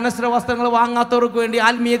കൃപാവരത്തിന് അനശ്വര വസ്ത്രങ്ങൾ വാങ്ങാത്തവർക്ക് വേണ്ടി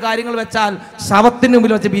ആത്മീയ കാര്യങ്ങൾ വെച്ചാൽ ശവത്തിന്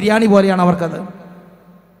മുമ്പിൽ വെച്ച ബിരിയാണി പോലെയാണ് അവർക്കത്.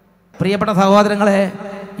 പ്രിയപ്പെട്ട സഹോദരങ്ങളെ,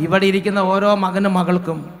 ഇവിടെ ഇരിക്കുന്ന ഓരോ മകനും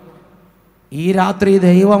മകൾക്കും ഈ രാത്രി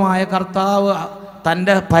ദൈവമായ കർത്താവ്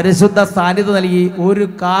തൻ്റെ പരിശുദ്ധ സാന്നിധ്യം നൽകി ഒരു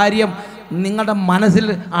കാര്യം നിങ്ങളുടെ മനസ്സിൽ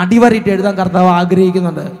അടിവരയിട്ട് എഴുതാൻ കർത്താവ്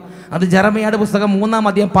ആഗ്രഹിക്കുന്നുണ്ട്. അത് ജെറമ്യായുടെ പുസ്തകം 3-ാം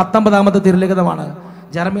അധ്യായം 19-ാമത്തെ തിരുലിഖിതമാണ്.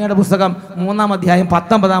 ജെറമ്യായുടെ പുസ്തകം 3-ാം അധ്യായം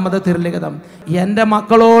 19-ാമത്തെ തിരുലിഖിതം. എൻ്റെ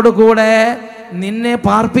മക്കളോട് കൂടെ നിന്നെ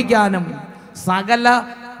പാർപ്പിക്കാനും സകല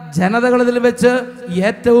ജനതകളിൽ വെച്ച്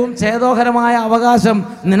ഏറ്റവും ഛേദോഹരമായ അവകാശം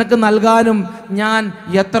നിനക്ക് നൽകാനും ഞാൻ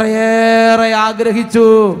എത്രയേറെ ആഗ്രഹിച്ചു.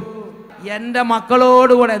 എൻ്റെ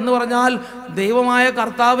മക്കളോടുകൂടെ എന്ന് പറഞ്ഞാൽ ദൈവമായ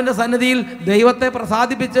കർത്താവിൻ്റെ സന്നിധിയിൽ ദൈവത്തെ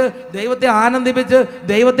പ്രസാദിപ്പിച്ച്, ദൈവത്തെ ആനന്ദിപ്പിച്ച്,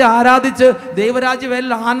 ദൈവത്തെ ആരാധിച്ച്,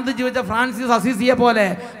 ദൈവരാജ്യവേലിൽ ആനന്ദിച്ച് വെച്ച ഫ്രാൻസിസ് അസീസിയെ പോലെ,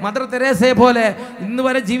 മദർ തെരേസയെ പോലെ, ഇന്ന്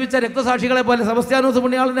വരെ ജീവിച്ച രക്തസാക്ഷികളെ പോലെ, സെബസ്ത്യാനോസ്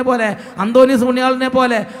പുണ്യാളനെ പോലെ, അന്തോനീസ് പുണ്യാളനെ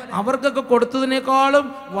പോലെ അവർക്കൊക്കെ കൊടുത്തതിനേക്കാളും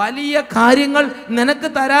വലിയ കാര്യങ്ങൾ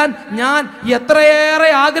നിനക്ക് തരാൻ ഞാൻ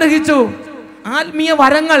എത്രയേറെ ആഗ്രഹിച്ചു. ആത്മീയ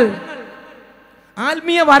വരങ്ങൾ,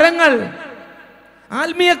 ആത്മീയ വരങ്ങൾ,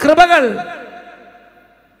 ആത്മീയ കൃപകൾ,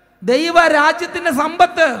 ദൈവരാജ്യത്തിന്റെ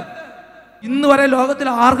സമ്പത്ത്, ഇന്ന് വരെ ലോകത്തിൽ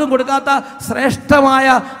ആർക്കും കൊടുക്കാത്ത ശ്രേഷ്ഠമായ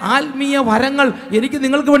ആത്മീയ വരങ്ങൾ എനിക്ക്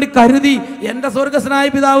നിങ്ങൾക്ക് വേണ്ടി കരുതി എൻ്റെ സ്വർഗസ്വനായ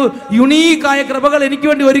പിതാവ് യുണീക്കായ കൃപകൾ എനിക്ക്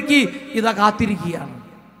വേണ്ടി ഒരുക്കി ഇതാ കാത്തിരിക്കുകയാണ്.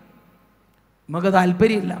 നമുക്ക്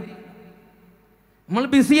താല്പര്യമില്ല, നമ്മൾ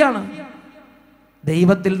ബിസിയാണ്.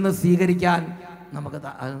 ദൈവത്തിൽ നിന്ന് സ്വീകരിക്കാൻ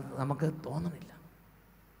നമുക്ക് തോന്നുന്നില്ല.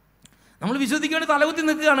 നമ്മൾ വിശ്വസിക്ക് വേണ്ടി തലകുത്തി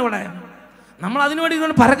നിൽക്കുകയാണ് ഇവിടെ, നമ്മൾ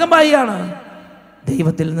അതിനുവേണ്ടി പരക്കം പായുകയാണ്.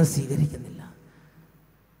 ദൈവത്തിൽ നിന്ന് സ്വീകരിക്കുന്നില്ല.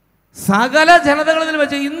 സകല ജനതകളിൽ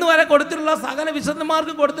വെച്ച് ഇന്ന് വരെ കൊടുത്തിട്ടുള്ള സകല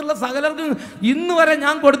വിശുദ്ധന്മാർക്കും കൊടുത്തിട്ടുള്ള സകലർക്കും ഇന്ന് വരെ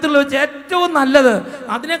ഞാൻ കൊടുത്തിട്ടുള്ള വെച്ച് ഏറ്റവും നല്ലത്,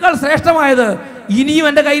 അതിനേക്കാൾ ശ്രേഷ്ഠമായത് ഇനിയും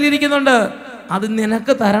എൻ്റെ കയ്യിലിരിക്കുന്നുണ്ട്. അത്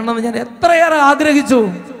നിനക്ക് തരണമെന്ന് ഞാൻ എത്രയേറെ ആഗ്രഹിച്ചു.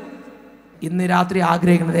 ഇന്ന് രാത്രി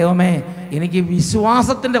ആഗ്രഹിക്കണം, ദൈവമേ എനിക്ക്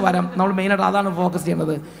വിശ്വാസത്തിൻ്റെ വരം. നമ്മൾ മെയിനായിട്ട് അതാണ് ഫോക്കസ്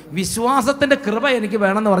ചെയ്യേണ്ടത്. വിശ്വാസത്തിൻ്റെ കൃപ എനിക്ക്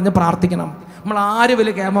വേണമെന്ന് പറഞ്ഞ് പ്രാർത്ഥിക്കണം. നമ്മൾ ആരും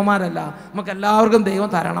വലിയ കേമന്മാരല്ല, നമുക്ക് എല്ലാവർക്കും ദൈവം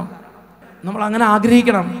തരണം. നമ്മൾ അങ്ങനെ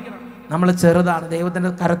ആഗ്രഹിക്കണം. നമ്മൾ ചെറുതാണ്, ദൈവത്തിൻ്റെ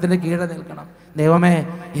കരത്തിൻ്റെ കീഴെ നിൽക്കണം. ദൈവമേ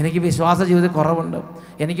എനിക്ക് വിശ്വാസ ജീവിതത്തിൽ കുറവുണ്ട്,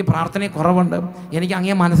 എനിക്ക് പ്രാർത്ഥനയിൽ കുറവുണ്ട്, എനിക്ക്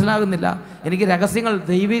അങ്ങേ മനസ്സിലാകുന്നില്ല, എനിക്ക് രഹസ്യങ്ങൾ,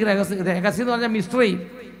 ദൈവിക രഹസ്യം എന്ന് പറഞ്ഞാൽ മിസ്റ്ററി,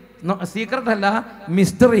 സീക്രട്ട് അല്ല,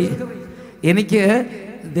 മിസ്റ്ററി. എനിക്ക്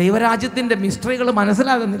ദൈവരാജ്യത്തിൻ്റെ മിസ്റ്ററികൾ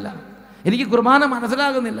മനസ്സിലാകുന്നില്ല, എനിക്ക് കുർബാന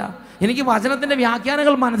മനസ്സിലാകുന്നില്ല, എനിക്ക് വചനത്തിൻ്റെ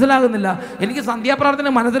വ്യാഖ്യാനങ്ങൾ മനസ്സിലാകുന്നില്ല, എനിക്ക് സന്ധ്യാപ്രാർത്ഥന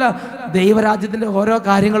ദൈവരാജ്യത്തിൻ്റെ ഓരോ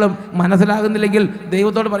കാര്യങ്ങളും മനസ്സിലാകുന്നില്ലെങ്കിൽ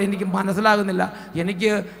ദൈവത്തോട് പറയും എനിക്ക് മനസ്സിലാകുന്നില്ല,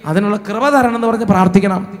 എനിക്ക് അതിനുള്ള കൃപ തരണം എന്ന് പറഞ്ഞ്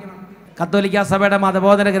പ്രാർത്ഥിക്കണം. കത്തോലിക്ക സഭയുടെ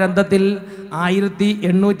മതബോധന ഗ്രന്ഥത്തിൽ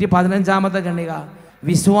 1815 ഖണ്ഡിക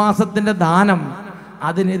വിശ്വാസത്തിൻ്റെ ദാനം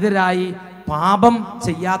അതിനെതിരായി പാപം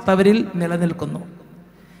ചെയ്യാത്തവരിൽ നിലനിൽക്കുന്നു.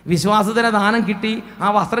 വിശ്വാസത്തിന് ദാനം കിട്ടി, ആ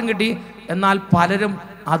വസ്ത്രം കിട്ടി, എന്നാൽ പലരും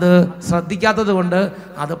അത് ശ്രദ്ധിക്കാത്തത് കൊണ്ട്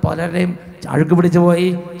അത് പലരുടെയും അഴുക്ക് പിടിച്ചു പോയി,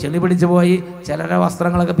 ചെളി പിടിച്ചു പോയി, ചിലരുടെ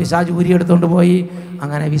വസ്ത്രങ്ങളൊക്കെ പിശാച് ഊരിയെടുത്തുകൊണ്ട് പോയി.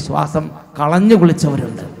 അങ്ങനെ വിശ്വാസം കളഞ്ഞു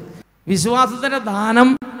കുളിച്ചവരുണ്ട്. വിശ്വാസത്തിൻ്റെ ദാനം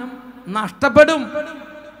നഷ്ടപ്പെടും.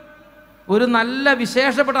 ഒരു നല്ല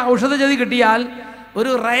വിശേഷപ്പെട്ട ഔഷധ ചെടി കിട്ടിയാൽ,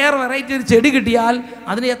 ഒരു റയർ വെറൈറ്റി ഒരു ചെടി കിട്ടിയാൽ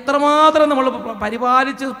അതിനെ എത്രമാത്രം നമ്മൾ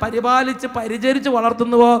പരിപാലിച്ച് പരിചരിച്ച്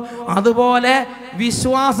വളർത്തുന്നുവോ അതുപോലെ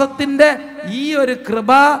വിശ്വാസത്തിൻ്റെ ഈ ഒരു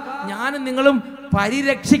കൃപ ഞാനും നിങ്ങളും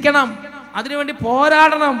പരിരക്ഷിക്കണം. അതിനുവേണ്ടി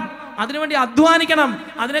പോരാടണം, അതിനുവേണ്ടി അധ്വാനിക്കണം,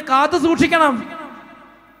 അതിനെ കാത്തു സൂക്ഷിക്കണം.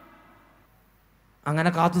 അങ്ങനെ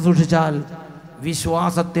കാത്തു സൂക്ഷിച്ചാൽ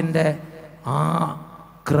വിശ്വാസത്തിൻ്റെ ആ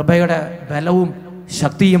കൃപയുടെ ബലവും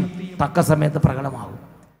ശക്തിയും തക്ക സമയത്ത് പ്രകടമാകും.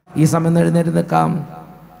 ഈ സമയം എഴുന്നേറ്റ് നിൽക്കാം.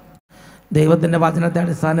 ദൈവത്തിൻ്റെ വചനത്തെ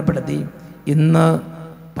അടിസ്ഥാനപ്പെടുത്തി ഇന്ന്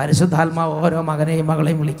പരിശുദ്ധാത്മാവ് ഓരോ മകനെയും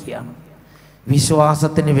മകളെയും വിളിക്കുകയാണ്.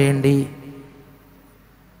 വിശ്വാസത്തിന് വേണ്ടി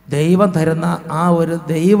ദൈവം തരുന്ന ആ ഒരു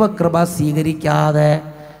ദൈവകൃപ സ്വീകരിക്കാതെ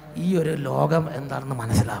ഈ ഒരു ലോകം എന്താണെന്ന്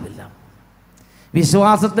മനസ്സിലാവില്ല.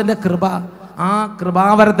 വിശ്വാസത്തിൻ്റെ കൃപ, ആ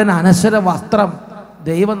കൃപാവരത്തിൻ്റെ അനശ്വര വസ്ത്രം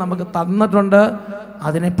ദൈവം നമുക്ക് തന്നിട്ടുണ്ട്.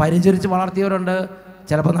 അതിനെ പരിചരിച്ച് വളർത്തിയവരുണ്ട്,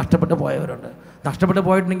 ചിലപ്പോൾ നഷ്ടപ്പെട്ടു പോയവരുണ്ട്. നഷ്ടപ്പെട്ടു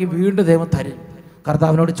പോയിട്ടുണ്ടെങ്കിൽ വീണ്ടും ദൈവം തരും.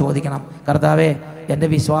 കർത്താവിനോട് ചോദിക്കണം, കർത്താവേ എൻ്റെ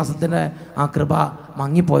വിശ്വാസത്തിൻ്റെ ആ കൃപ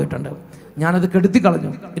മങ്ങിപ്പോയിട്ടുണ്ട്, ഞാനത്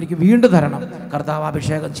കെടുത്തിക്കളഞ്ഞു, എനിക്ക് വീണ്ടും തരണം. കർത്താവ്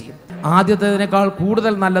അഭിഷേകം ചെയ്യും. ആദ്യത്തേതിനേക്കാൾ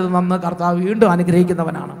കൂടുതൽ നല്ലത് നന്ന് കർത്താവ് വീണ്ടും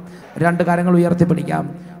അനുഗ്രഹിക്കുന്നവനാണ്. രണ്ട് കാര്യങ്ങൾ ഉയർത്തിപ്പിടിക്കാം.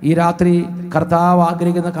 ഈ രാത്രി കർത്താവ്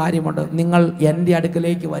ആഗ്രഹിക്കുന്ന കാര്യമുണ്ട്. നിങ്ങൾ എൻ്റെ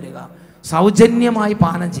അടുക്കലേക്ക് വരിക, സൗജന്യമായി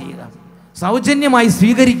പാനം ചെയ്യുക, സൗജന്യമായി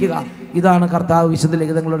സ്വീകരിക്കുക. ഇതാണ് കർത്താവ് വിശുദ്ധ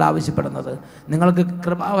ലിഖിതങ്ങളോട് ആവശ്യപ്പെടുന്നത്. നിങ്ങൾക്ക്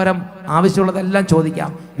കൃപാവരം ആവശ്യമുള്ളതെല്ലാം ചോദിക്കാം.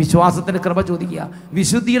 വിശ്വാസത്തിൻ്റെ കൃപ ചോദിക്കുക,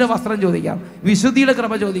 വിശുദ്ധിയുടെ വസ്ത്രം ചോദിക്കാം, വിശുദ്ധിയുടെ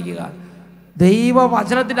കൃപ ചോദിക്കുക,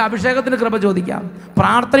 ദൈവവചനത്തിൻ്റെ അഭിഷേകത്തിൻ്റെ കൃപ ചോദിക്കാം,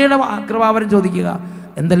 പ്രാർത്ഥനയുടെ കൃപാവരം ചോദിക്കുക.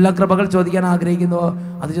 എന്തെല്ലാം കൃപകൾ ചോദിക്കാൻ ആഗ്രഹിക്കുന്നുവോ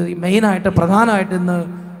അത് ചോദിക്കും. മെയിനായിട്ട് പ്രധാനമായിട്ട് ഇന്ന്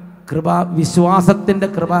കൃപ, വിശ്വാസത്തിൻ്റെ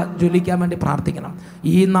കൃപ ജ്വലിക്കാൻ വേണ്ടി പ്രാർത്ഥിക്കണം.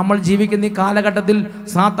 ഈ നമ്മൾ ജീവിക്കുന്ന ഈ കാലഘട്ടത്തിൽ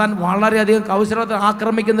സാത്താൻ വളരെയധികം കൗശലത്തിൽ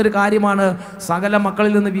ആക്രമിക്കുന്നൊരു കാര്യമാണ്. സകല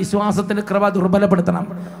മക്കളിൽ നിന്ന് വിശ്വാസത്തിൻ്റെ കൃപ ദുർബലപ്പെടുത്തണം,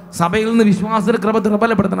 സഭയിൽ നിന്ന് വിശ്വാസത്തിൻ്റെ കൃപ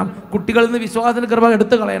ദുർബലപ്പെടുത്തണം, കുട്ടികളിൽ നിന്ന് വിശ്വാസത്തിൻ്റെ കൃപ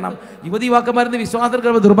എടുത്തു കളയണം, യുവതി യുവാക്കന്മാരിൽ നിന്ന് വിശ്വാസത്തിൻ്റെ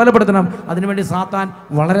കൃപ ദുർബലപ്പെടുത്തണം. അതിനുവേണ്ടി സാത്താൻ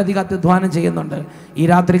വളരെയധികം അത്യുധ്വാനം ചെയ്യുന്നുണ്ട്. ഈ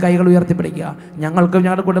രാത്രി കൈകൾ ഉയർത്തിപ്പിടിക്കുക. ഞങ്ങൾക്കും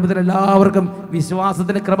ഞങ്ങളുടെ കുടുംബത്തിൽ എല്ലാവർക്കും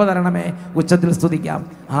വിശ്വാസത്തിൻ്റെ കൃപ തരണമേ. ഉച്ചത്തിൽ സ്തുതിക്കാം.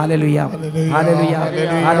 Hallelujah, hallelujah,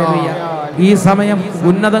 hallelujah. ഈ സമയം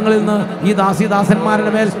ഉന്നതങ്ങളിൽ നിന്ന് ഈ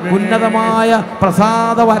ദാസിദാസന്മാരുടെ മേൽ ഉന്നതമായ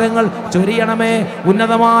പ്രസാദ വരങ്ങൾ ചൊരിയണമേ.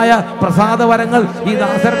 ഉന്നതമായ പ്രസാദ വരങ്ങൾ ഈ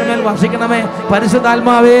ദാസരുടെ മേൽ വർഷിക്കണമേ.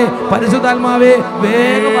 പരിശുദ്ധാത്മാവേ, പരിശുദ്ധാത്മാവേ,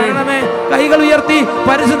 വേഗം വരണമേ. കൈകൾ ഉയർത്തി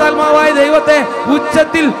പരിശുദ്ധാത്മാവായ ദൈവത്തെ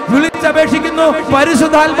ഉച്ചത്തിൽ വിളിച്ചപേക്ഷിക്കുന്നു.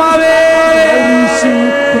 പരിശുദ്ധാത്മാവേ,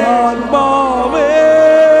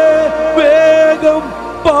 വേഗം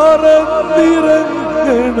പറന്നിറങ്ങണമേ.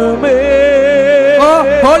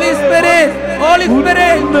 ഹോളി സ്പിരിറ്റ്, ഹോളി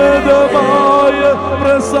സ്പിരിറ്റ്, ഉന്നതമായ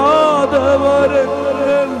പ്രസാദവരങ്ങൾ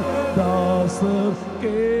ദാസർക്കേകണമേ.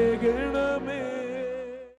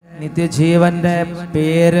 നിത്യജീവന്റെ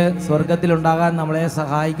പേര് സ്വർഗത്തിലുണ്ടാകാൻ നമ്മളെ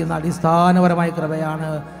സഹായിക്കുന്ന അടിസ്ഥാനപരമായ കൃപയാണ്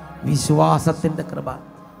വിശ്വാസത്തിൻ്റെ കൃപ.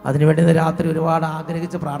 അതിനുവേണ്ടി ഇന്ന് രാത്രി ഒരുപാട്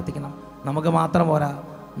ആഗ്രഹിച്ച് പ്രാർത്ഥിക്കണം. നമുക്ക് മാത്രം പോരാ,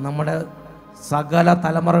 നമ്മുടെ സകല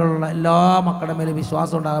തലമുറകളിലുള്ള എല്ലാ മക്കളുടെ മേലും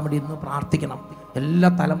വിശ്വാസം ഉണ്ടാകാൻ വേണ്ടി ഇന്ന് പ്രാർത്ഥിക്കണം. എല്ലാ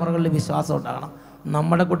തലമുറകളിലും വിശ്വാസം ഉണ്ടാകണം.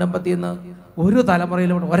 നമ്മുടെ കുടുംബത്തിൽ നിന്ന് ഒരു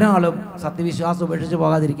തലമുറയിലും ഒരാളും സത്യവിശ്വാസം ഉപേക്ഷിച്ച്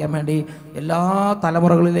പോകാതിരിക്കാൻ വേണ്ടി എല്ലാ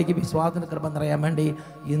തലമുറകളിലേക്ക് വിശ്വാസത്തിൻ്റെ കൃപ നിറയാൻ വേണ്ടി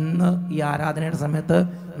ഇന്ന് ഈ ആരാധനയുടെ സമയത്ത്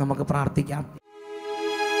നമുക്ക് പ്രാർത്ഥിക്കാം.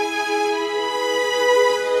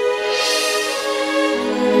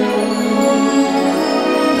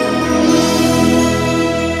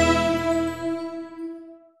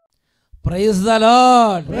 Praise the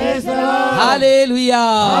Lord. Praise the Lord.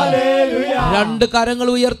 Hallelujah. Hallelujah. രണ്ട് കരങ്ങൾ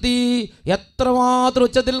ഉയർത്തി എത്രമാത്രം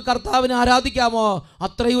ഉച്ചത്തിൽ കർത്താവിനെ ആരാധിക്കാമോ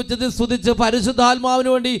അത്രയും ഉച്ചത്തിൽ സ്തുതിച്ച് പരിശുദ്ധാത്മാവിന്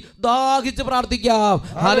വേണ്ടി ദാഹിച്ച് പ്രാർത്ഥിക്കാം.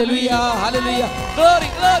 Hallelujah, hallelujah. Glory,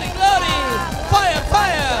 glory, glory. Fire,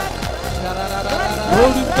 fire.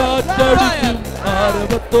 കൊടുങ്കാറ്റടിക്കും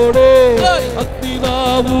ആരവത്തോടെ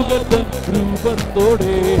അഗ്നിനാവുകത്തൻ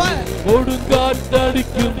രൂപത്തോടെ.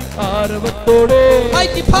 കൊടുങ്കാറ്റടിക്കും ആരവത്തോടെ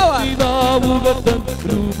അഗ്നിനാവുകത്തൻ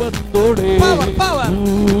രൂപത്തോടെ.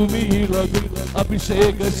 ഭൂമിയിളകും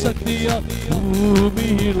അഭിഷേക ശക്തിയ,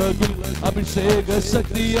 ഭൂമിയിളകും അഭിഷേക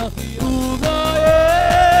ശക്തിയ.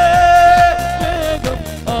 വേഗം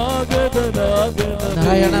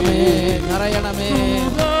നിറയണമേ, നിറയണമേ.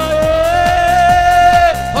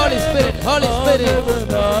 Holy Spirit, Holy Spirit.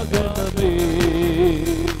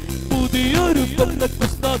 പുതിയൊരു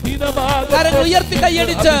കരങ്ങൾ ഉയർത്തി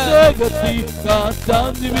കൈയടിച്ച്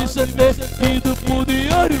ഇത്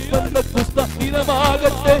പുതിയൊരു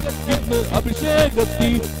ദിനമാകട്ടെ. ഇന്ന്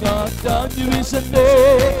അഭിഷേകത്തി കാറ്റാഞ്ഞു വീശന്റെ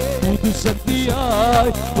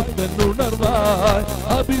പുതുശക്തിയായി പുത്തനുണർവായി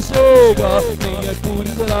അഭിഷേക നീയ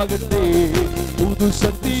പൂരിതരാകട്ടെ.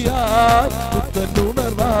 പുതുശക്തിയായി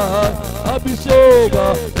പുത്തനുണർവായി അഭിഷേക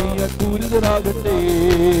നീയ പൂരിതരാകട്ടെ.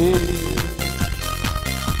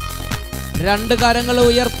 രണ്ട് കരങ്ങൾ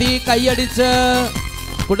ഉയർത്തി കൈയടിച്ച്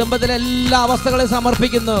കുടുംബത്തിലെ എല്ലാ അവസ്ഥകളെ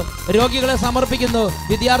സമർപ്പിക്കുന്നു. രോഗികളെ സമർപ്പിക്കുന്നു.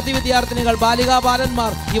 വിദ്യാർത്ഥിനികൾ, ബാലികാ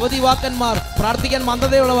ബാലന്മാർ, യുവതിവാക്കന്മാർ, പ്രാർത്ഥിക്കാൻ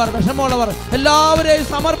മന്ദതയുള്ളവർ, വിഷമമുള്ളവർ എല്ലാവരെയും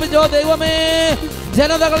സമർപ്പിച്ചോ. ദൈവമേ,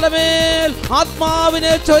 ജനതകളുടെ മേൽ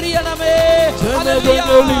ആത്മാവിനെ ചൊരിയണമേ.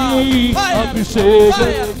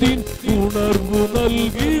 അഭിഷേകത്തിൻ ഉണർവ്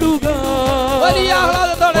നൽകിടുക. വലിയ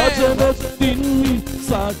ആഹ്ലാദത്തോടെ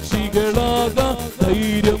സാക്ഷികളാകാൻ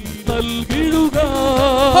ധൈര്യം നൽകിടുക.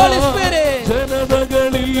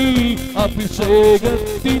 ജനതകളിൽ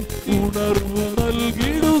അഭിഷേകത്തിൻ ഉണർവ്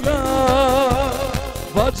നൽകിടുക.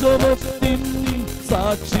 വചനത്തിൻ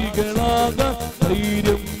സാക്ഷികളാകാൻ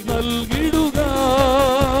ധൈര്യം നൽകിടുക.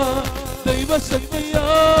 ദൈവശക്തിയാ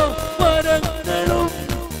വരങ്ങളും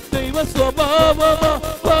ദൈവ സ്വഭാവമാ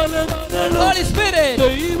ഫലങ്ങളും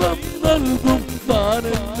ദൈവം നൽകും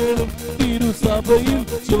ദാനങ്ങളും തിരുസഭയിൽ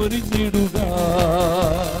ചൊരിഞ്ഞിടുക.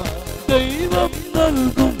 ദൈവം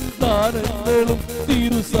നൽകും ദാനങ്ങളും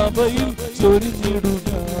തിരുസഭയിൽ ചൊരിഞ്ഞിടുക.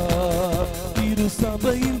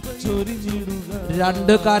 തിരുസഭയിൽ ചൊരിഞ്ഞിടുക.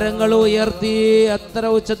 രണ്ട് കരങ്ങൾ ഉയർത്തി എത്ര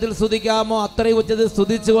ഉച്ചത്തിൽ സ്തുതിക്കാമോ അത്രയും ഉച്ചത്തിൽ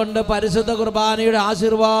സ്തുതിച്ചുകൊണ്ട് പരിശുദ്ധ കുർബാനയുടെ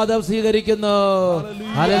ആശീർവാദം സ്വീകരിക്കുന്നു.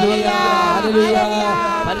 Hallelujah, hallelujah.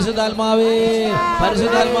 പരിശുദ്ധാത്മാവേ,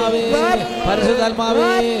 പരിശുദ്ധാത്മാവേ, പരിശുദ്ധാത്മാവേ,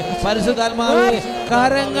 പരിശുദ്ധാത്മാവേ.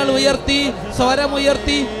 കരങ്ങൾ ഉയർത്തി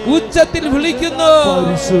സ്വരമുയർത്തി ഉച്ചത്തിൽ വിളിക്കുന്നു.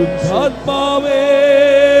 പരിശുദ്ധാത്മാവേ,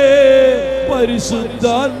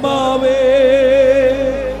 പരിശുദ്ധാത്മാവേ,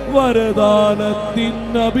 വരദാനത്തിൻ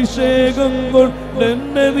അഭിഷേകം കൊണ്ട്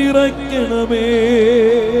എന്നെ നിറയ്ക്കണമേ.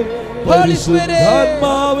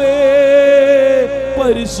 പരിശുദ്ധാത്മാവേ,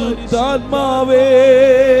 പരിശുദ്ധാത്മാവേ,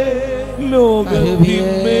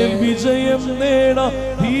 ലോകത്തിന്മേൽ വിജയം നേടാൻ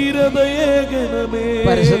ധീരതയേകണമേ.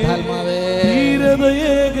 പരിശുദ്ധാത്മാവേ,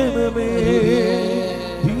 ധീരതയേകണമേ,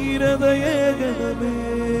 ധീരതയേകണമേ.